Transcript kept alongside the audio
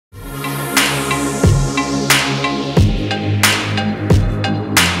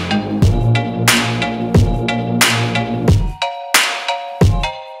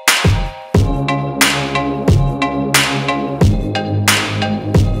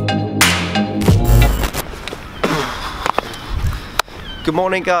Good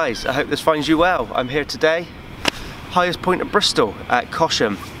morning guys, I hope this finds you well. I'm here today, highest point of Bristol at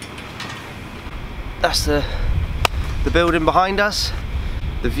Cosham. That's the building behind us.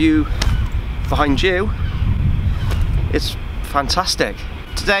 The view behind you is fantastic.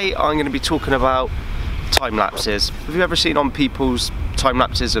 Today I'm going to be talking about time lapses. Have you ever seen on people's time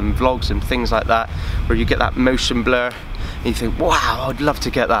lapses and vlogs and things like that where you get that motion blur and you think, wow, I'd love to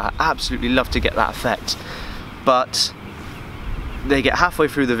get that, absolutely love to get that effect, but they get halfway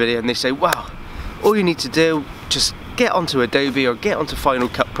through the video and they say, wow, all you need to do, just get onto Adobe or get onto Final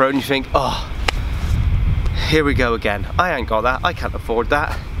Cut Pro, and you think, oh, here we go again. I ain't got that, I can't afford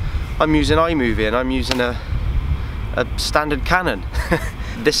that. I'm using iMovie and I'm using a standard Canon.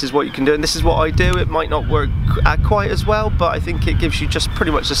 This is what you can do and this is what I do. It might not work quite as well, but I think it gives you just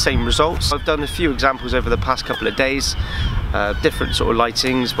pretty much the same results. I've done a few examples over the past couple of days, different sort of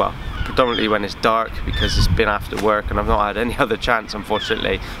lightings, well, predominantly when it's dark because it's been after work and I've not had any other chance,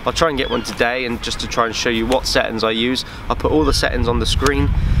 unfortunately. I'll try and get one today, and just to try and show you what settings I use. I'll put all the settings on the screen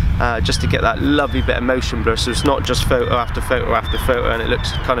just to get that lovely bit of motion blur, so it's not just photo after photo after photo and it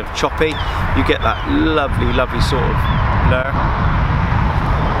looks kind of choppy. You get that lovely, lovely sort of blur.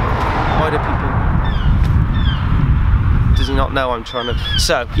 Why do people... Does he not know I'm trying to...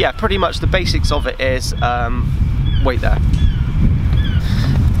 So, yeah, pretty much the basics of it is... wait there.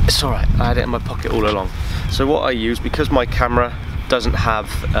 It's alright, I had it in my pocket all along. So what I use, because my camera doesn't have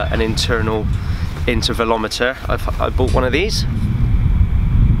an internal intervalometer, I bought one of these.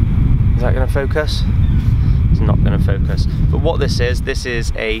 Is that going to focus? It's not going to focus. But what this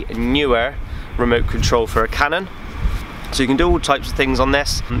is a newer remote control for a Canon. So you can do all types of things on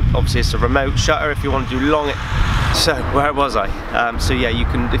this. Obviously it's a remote shutter if you want to do long... So, where was I? So yeah, you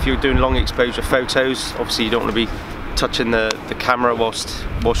can, if you're doing long exposure photos, obviously you don't want to be touching the camera whilst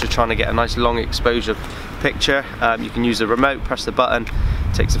you're trying to get a nice long exposure picture. You can use the remote, press the button,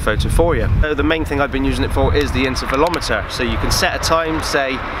 it takes the photo for you. So the main thing I've been using it for is the intervalometer. So you can set a time,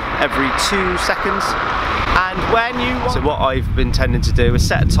 say every 2 seconds, and when you want... So what I've been tending to do is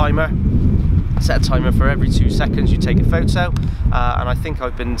set a timer for every 2 seconds you take a photo, and I think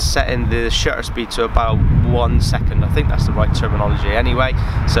I've been setting the shutter speed to about 1 second. I think that's the right terminology anyway.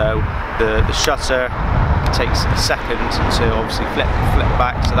 So the shutter takes a second to obviously flip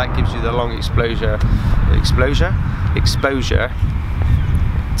back, so that gives you the long exposure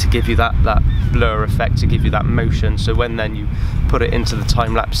to give you that blur effect, to give you that motion. So when then you put it into the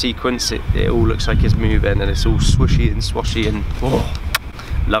time-lapse sequence, it all looks like it's moving and it's all swooshy and swashy and oh,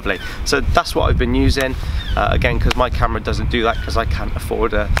 lovely. So that's what I've been using, again, because my camera doesn't do that because I can't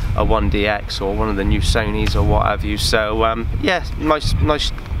afford a 1DX or one of the new Sonys or what have you. So yeah, nice,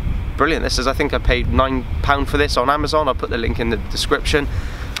 brilliant. This is, I think I paid £9 for this on Amazon. I'll put the link in the description.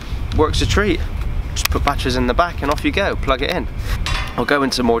 Works a treat. Just put batteries in the back and off you go, plug it in. I'll go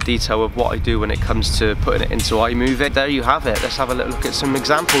into more detail of what I do when it comes to putting it into iMovie. There you have it. Let's have a little look at some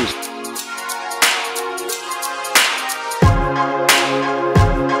examples.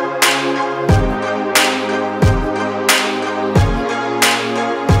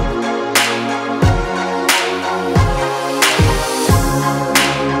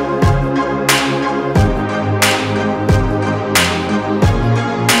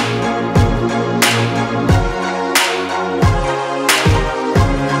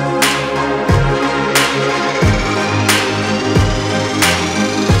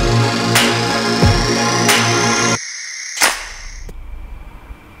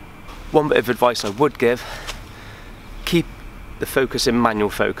 One bit of advice I would give, keep the focus in manual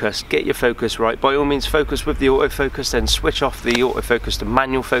focus, get your focus right. By all means focus with the autofocus, then switch off the autofocus to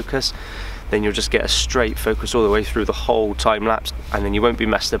manual focus, then you'll just get a straight focus all the way through the whole time lapse, and then you won't be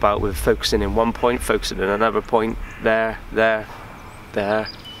messed about with focusing in one point, focusing in another point, there, it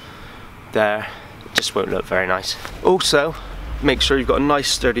just won't look very nice. Also, make sure you've got a nice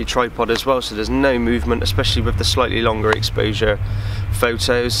sturdy tripod as well, so there's no movement, especially with the slightly longer exposure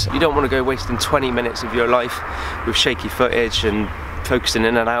photos. You don't want to go wasting 20 minutes of your life with shaky footage and focusing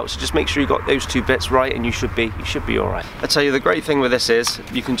in and out, so just make sure you got those two bits right and you should be alright. I tell you, the great thing with this is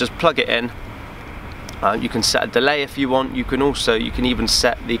you can just plug it in. You can set a delay if you want. You can even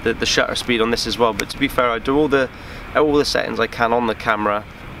set the shutter speed on this as well, but to be fair, I do all the settings I can on the camera,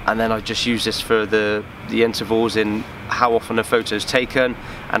 and then I just use this for the intervals in how often a photo is taken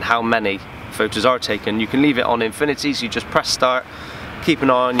and how many photos are taken. You can leave it on infinity, so you just press start, keep an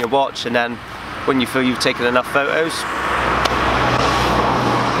eye on your watch, and then when you feel you've taken enough photos,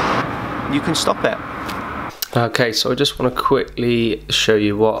 you can stop it. Okay, so I just want to quickly show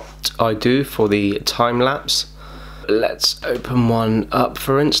you what I do for the time lapse. Let's open one up,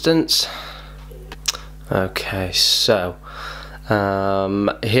 for instance. Okay, so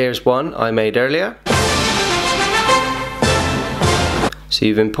Here's one I made earlier. So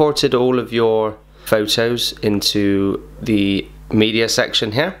you've imported all of your photos into the media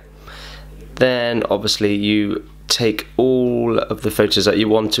section here. Then obviously you take all of the photos that you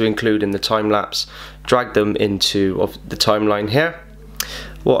want to include in the time lapse, drag them into the timeline here.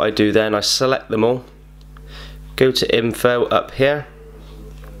 What I do then, I select them all, go to info up here,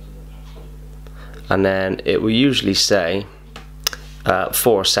 and then it will usually say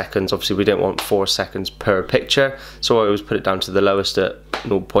 4 seconds. Obviously we don't want 4 seconds per picture, so I always put it down to the lowest at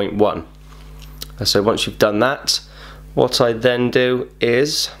 0.1. So once you've done that, what I then do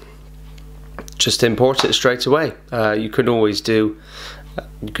is just import it straight away. You can always do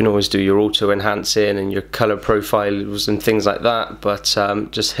your auto enhancing and your color profiles and things like that, but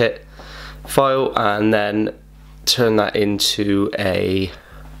just hit file and then turn that into a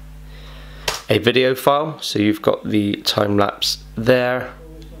video file. So you've got the time lapse there,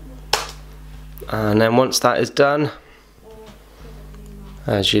 and then once that is done,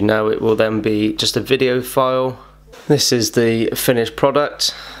 as you know, it will then be just a video file. This is the finished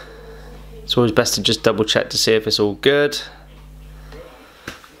product. It's always best to just double check to see if it's all good.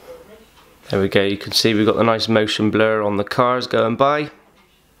 There we go, you can see we've got the nice motion blur on the cars going by.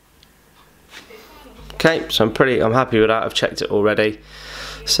 Okay, so I'm happy with that. I've checked it already.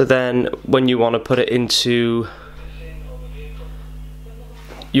 So then when you want to put it into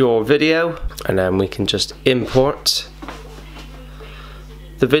your video, and then we can just import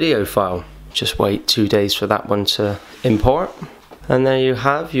the video file. Just wait 2 days for that one to import, and there you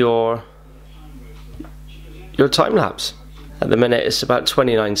have your time lapse. At the minute it's about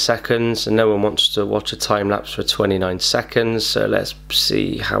 29 seconds, and no one wants to watch a time lapse for 29 seconds, so let's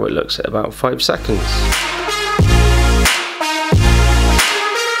see how it looks at about 5 seconds.